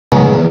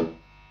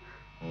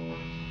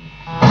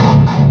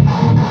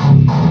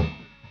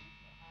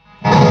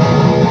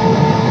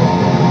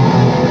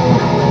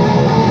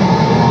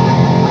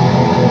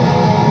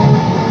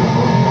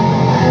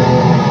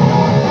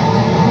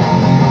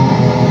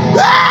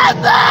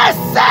in this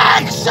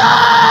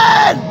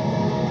section,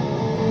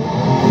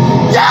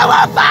 you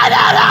will find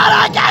out how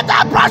to get the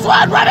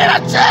brushwood ready to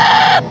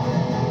chip.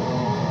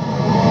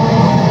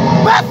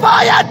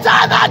 Before you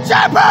turn the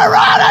chipper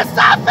on and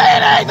start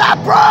feeding the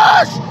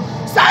brush,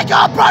 set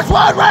your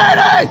brushwood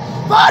ready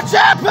for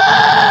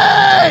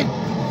chipping.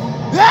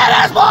 It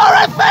is more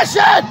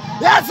efficient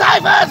and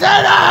safer to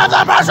have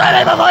the brush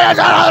ready before you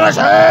turn on the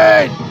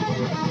machine.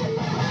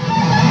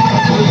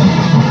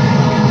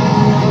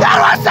 Now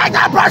let's take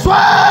the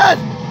brushwood.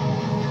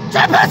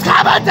 Chippers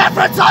come in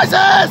different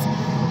sizes.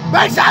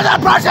 Make sure the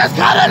brush is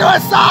cut into a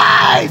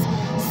size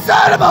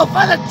suitable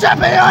for the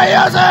chipper you're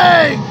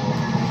using.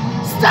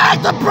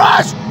 Stack the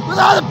brush with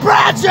all the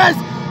branches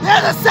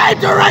in the same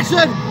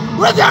direction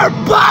with your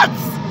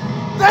butts.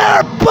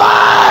 Their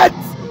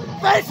butts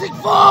facing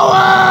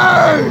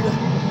forward.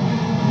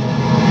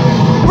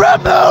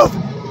 Remove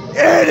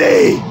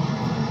any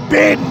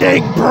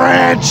bending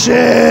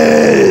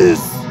branches.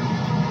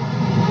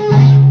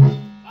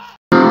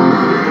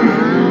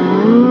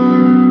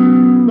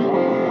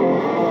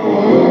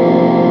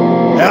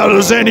 How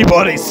does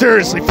anybody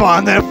seriously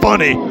find that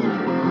funny?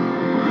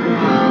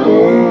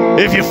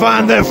 If you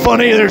find that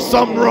funny, there's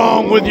something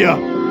wrong with you.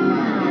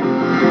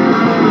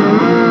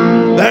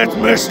 That's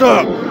messed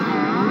up.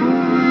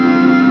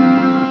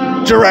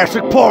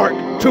 Jurassic Park,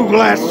 2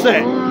 glass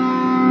set.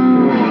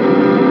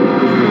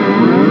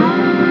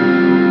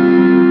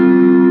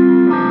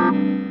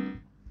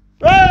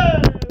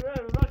 Hey!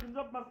 Russians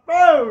up my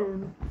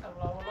phone!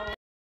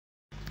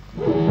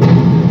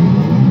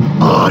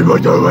 I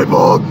was doing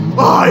more.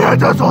 I had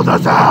to sort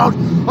this out.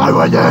 I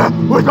went there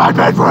with my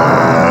best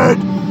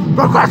friend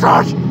from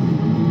Christchurch.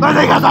 I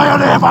think I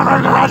only have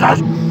 100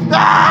 Christchurch.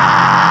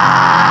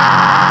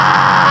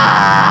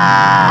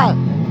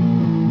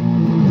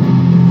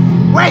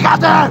 We got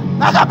there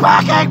at the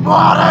parking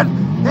warden.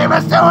 He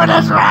was doing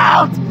his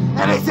rounds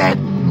and he said,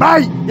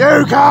 "Mate,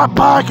 you can't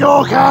park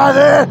your car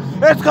there.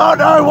 It's got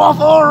no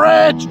waffle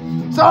ridge."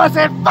 So I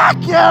said,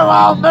 "Fuck you,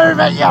 I'll move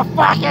it, you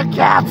fucking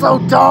council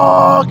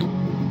dog."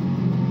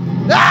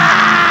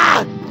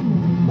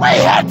 We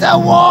had to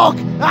walk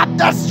up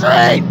the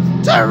street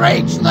to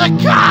reach the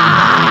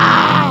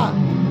car.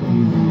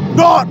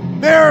 Not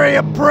very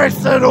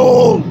impressed at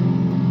all.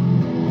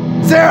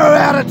 0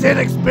 out of 10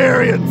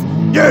 experience.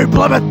 You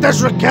Plymouth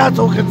District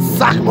Council can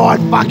suck my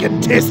fucking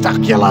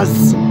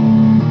testiculars.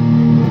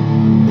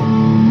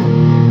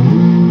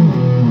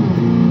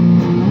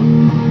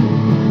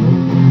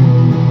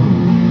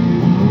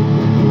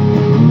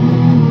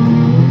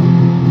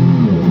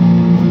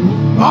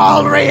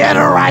 I'll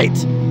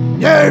reiterate,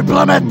 you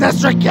Plymouth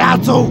District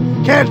Council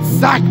can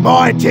suck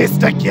my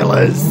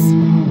testiculars.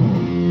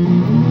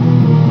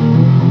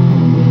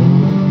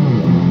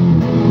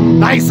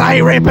 They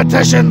say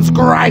repetition's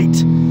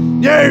great.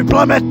 You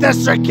Plymouth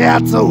District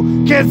Council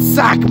can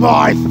suck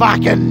my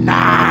fucking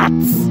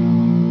nuts.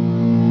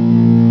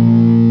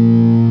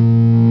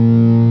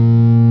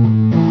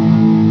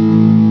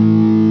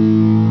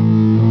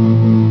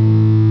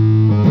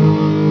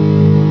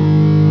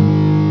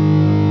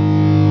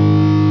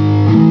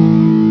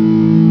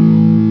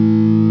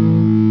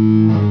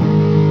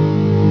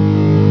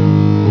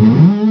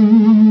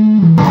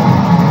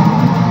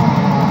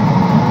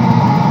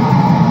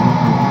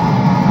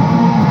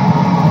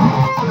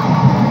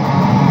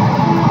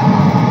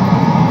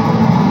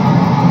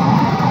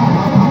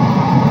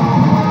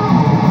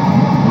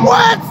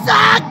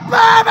 WOODSTOCK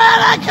bourbon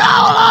and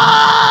cola!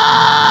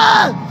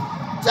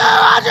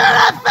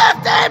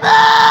 250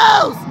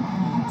 mils!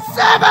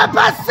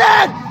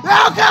 7%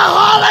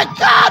 alcoholic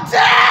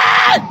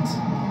content!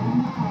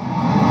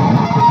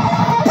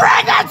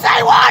 Pregnancy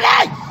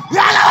warning!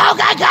 Alcohol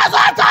can cause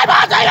lifetime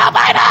on your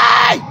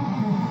baby!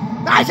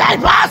 18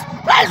 plus,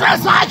 please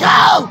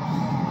recycle!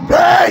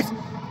 Please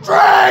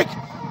drink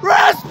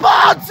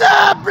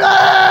responsibly!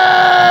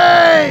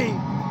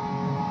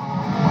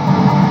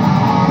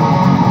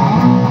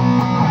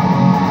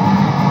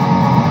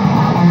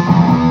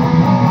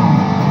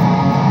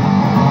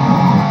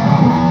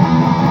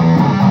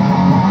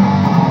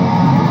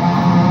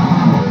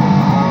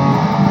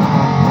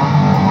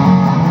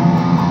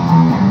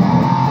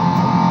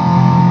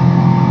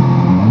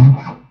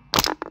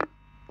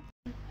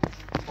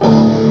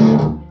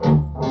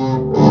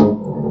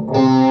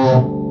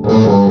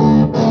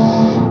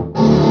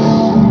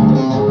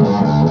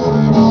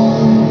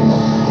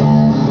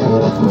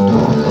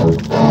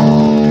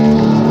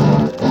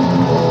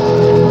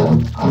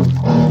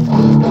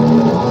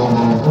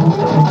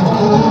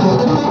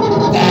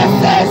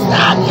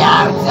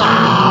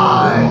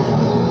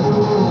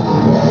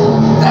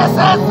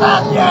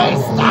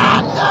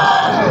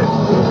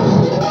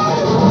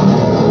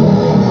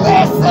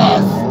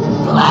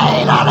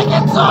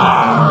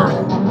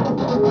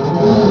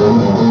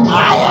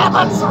 I have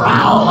a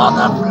trowel on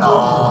the floor.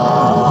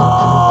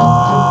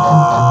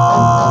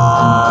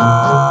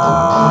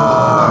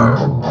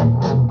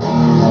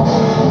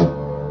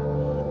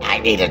 I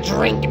need a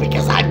drink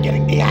because I'm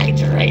getting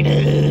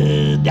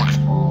dehydrated.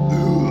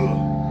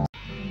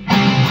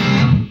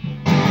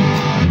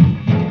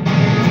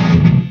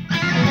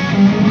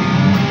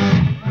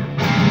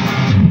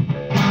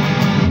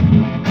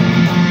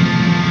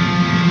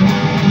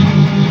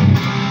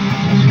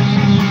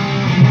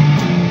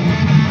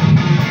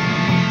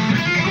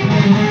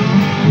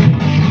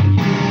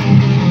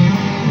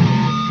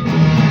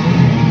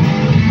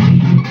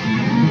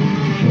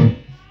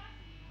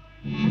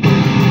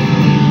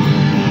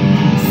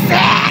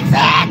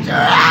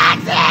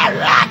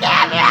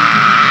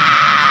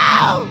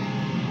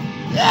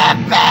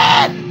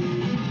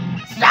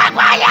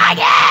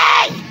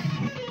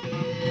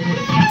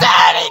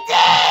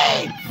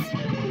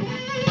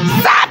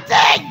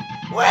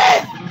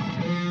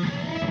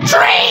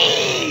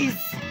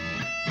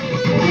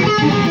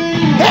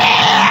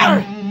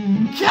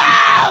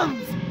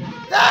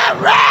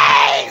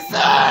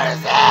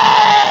 razor's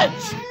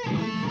edge!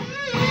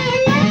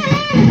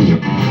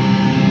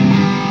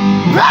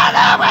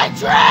 Runaway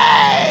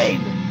train!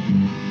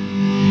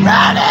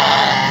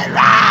 Running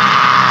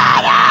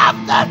right off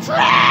the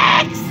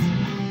tracks!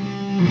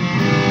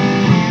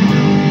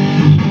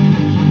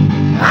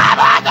 I'm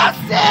on the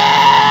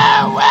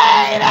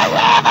stairway to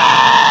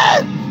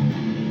heaven!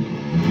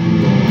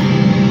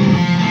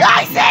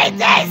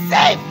 ICDC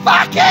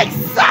fucking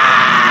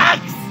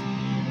sucks!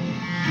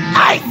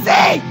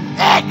 ICXDC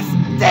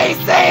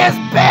is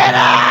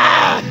better!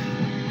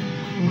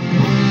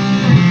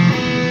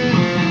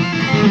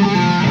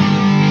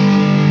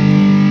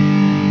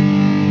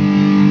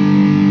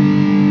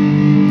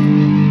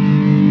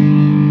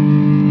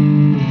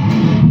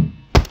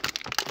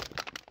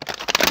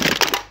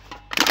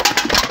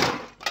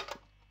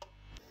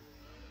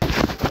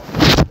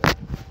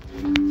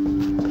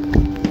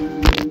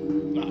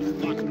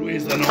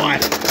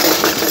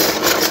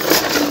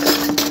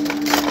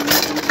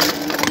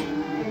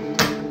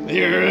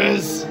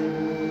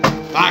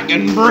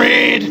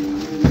 Bread.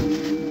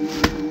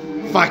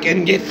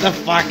 Fucking get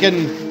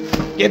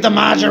the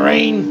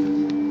margarine.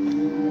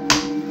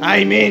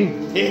 Amen.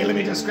 Here, let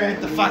me just grab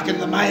the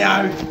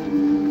mayo.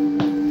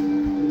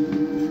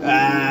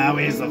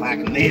 There's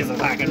the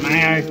fucking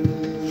mayo.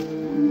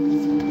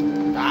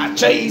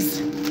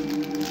 Cheese.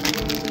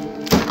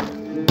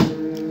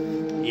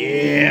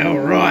 Yeah,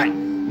 alright.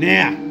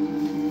 Now,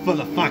 for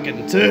the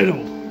fucking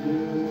turtle.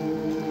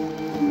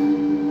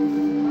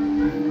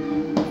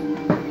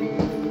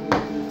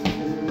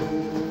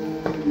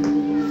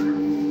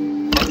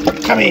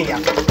 Come here, you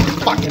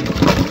fucking...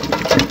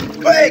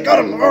 Hey, got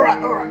him! Alright.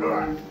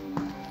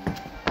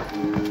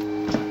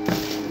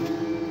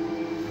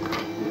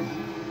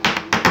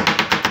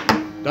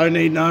 Don't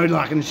need no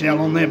fucking shell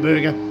on that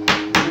burger.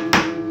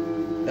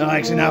 Oh,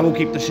 actually, no, we'll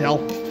keep the shell.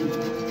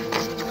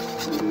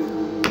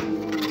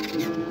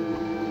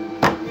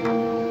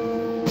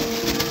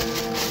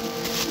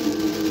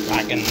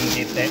 Fucking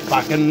get that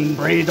fucking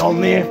bread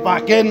on there,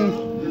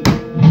 fucking...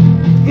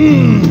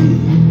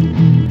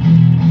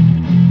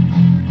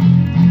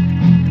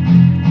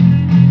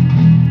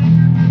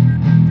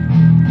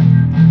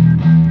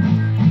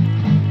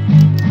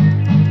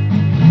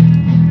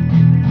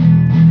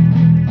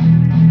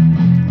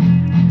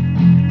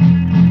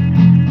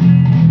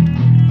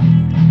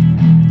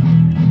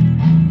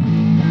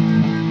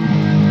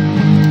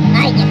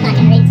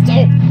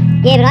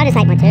 Yeah, but I just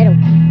ate my turtle.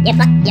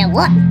 Yeah,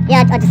 what?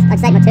 Yeah, I just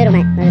ate my turtle,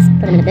 mate. I just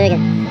put him in a burger.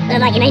 But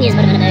I'm like, you mean you just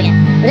put him in a burger?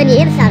 But then you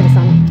hear the start of the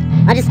song.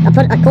 I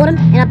caught him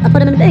and I put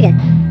him in a burger.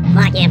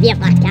 Fuck yeah, you're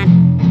fucked, cunt.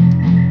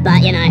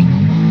 But you know,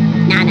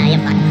 no,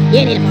 you're fucked.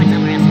 You need to find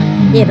somewhere else.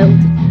 Yeah,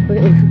 but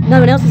no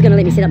one else is gonna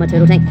let me set up my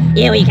turtle tank.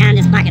 Yeah, well you can't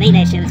just fucking eat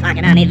that shit. It's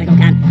fucking unethical,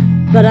 cunt.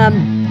 But oh,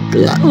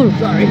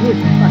 sorry.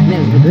 Fuck, that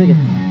was a burger.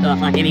 Oh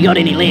fuck, have you got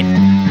any left?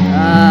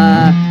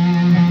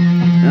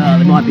 Oh,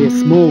 there might be a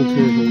small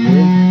turtle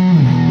there.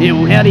 Yeah,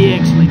 well, how do you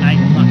actually make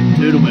a fucking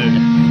turtle burger?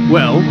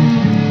 Well,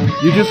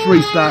 you just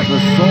restart the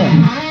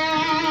song.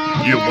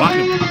 You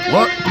fucking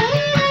what?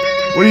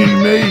 What do you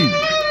mean?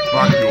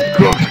 Fuck your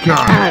cooks,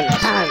 cunt.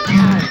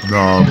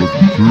 Nah, but the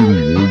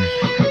turtle was.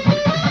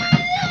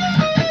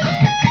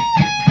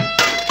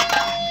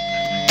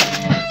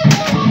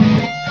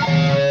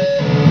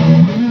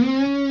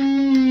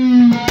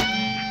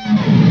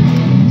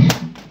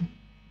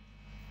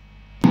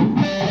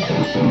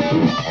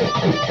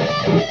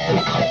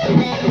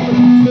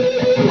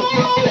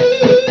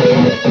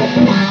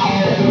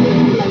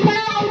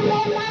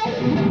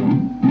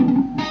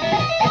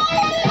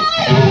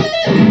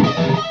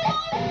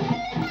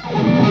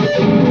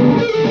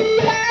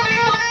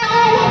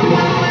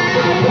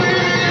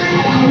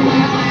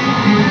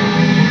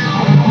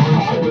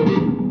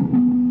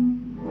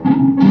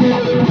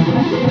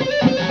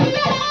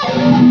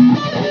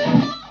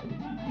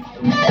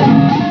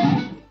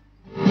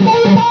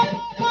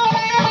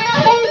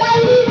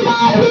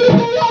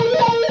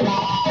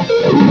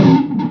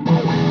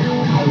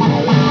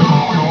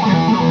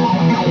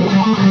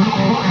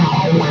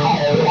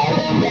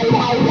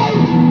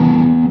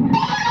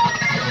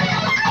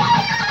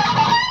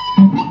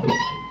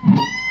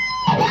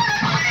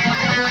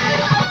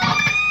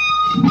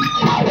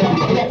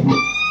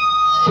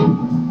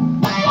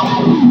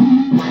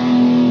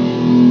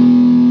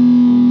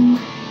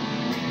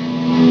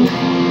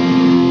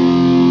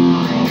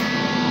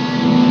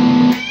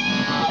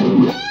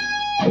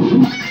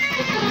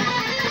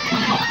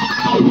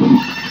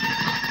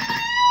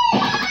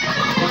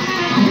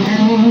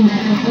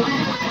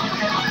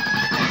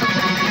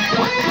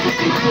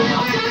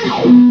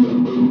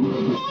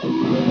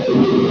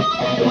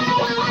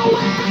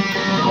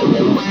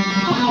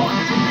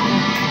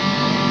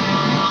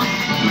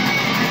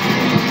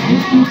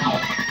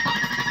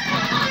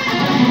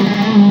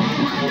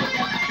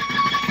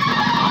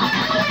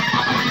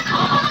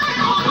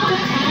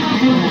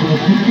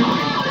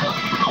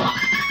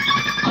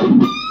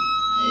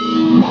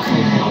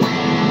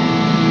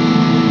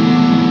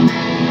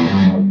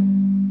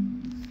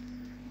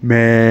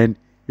 Man,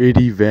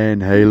 Eddie Van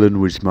Halen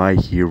was my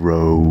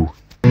hero.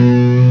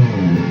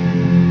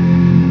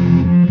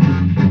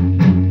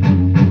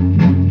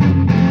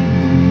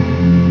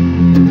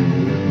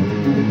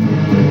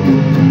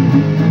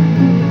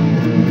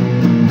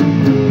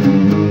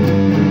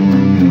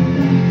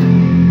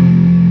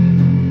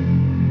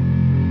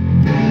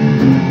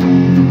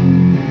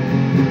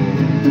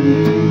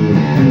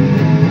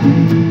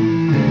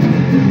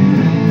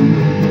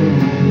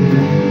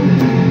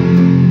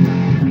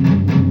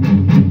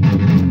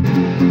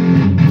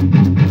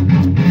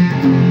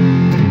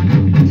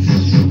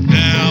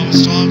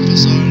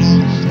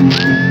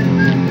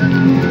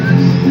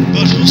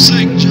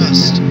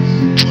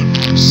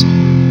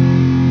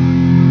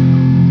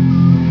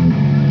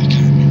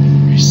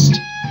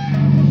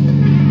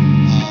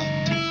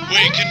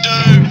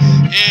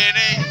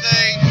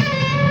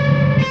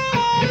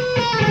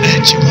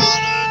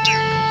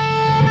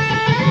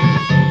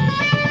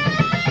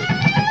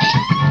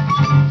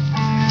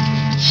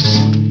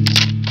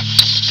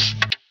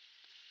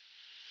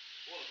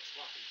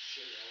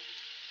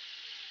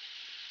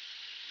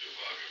 You're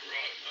fucking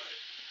right, mate.